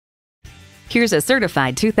Here's a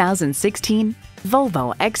certified 2016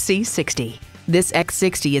 Volvo XC60. This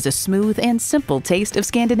X60 is a smooth and simple taste of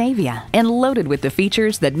Scandinavia and loaded with the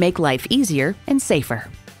features that make life easier and safer.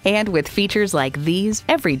 And with features like these,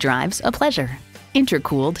 every drive's a pleasure.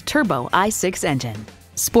 Intercooled turbo i6 engine,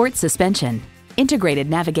 sport suspension, integrated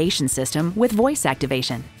navigation system with voice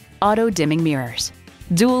activation, auto-dimming mirrors,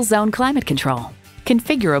 dual zone climate control,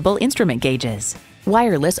 configurable instrument gauges,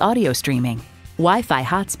 wireless audio streaming, Wi-Fi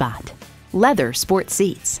hotspot, leather sport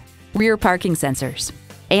seats, rear parking sensors,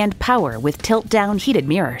 and power with tilt-down heated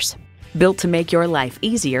mirrors. Built to make your life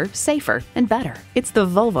easier, safer, and better. It's the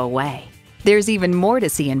Volvo way. There's even more to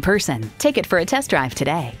see in person. Take it for a test drive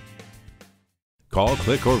today. Call,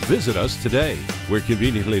 click, or visit us today. We're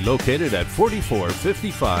conveniently located at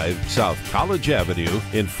 4455 South College Avenue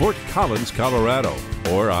in Fort Collins, Colorado,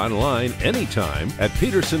 or online anytime at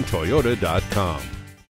PedersenToyota.com.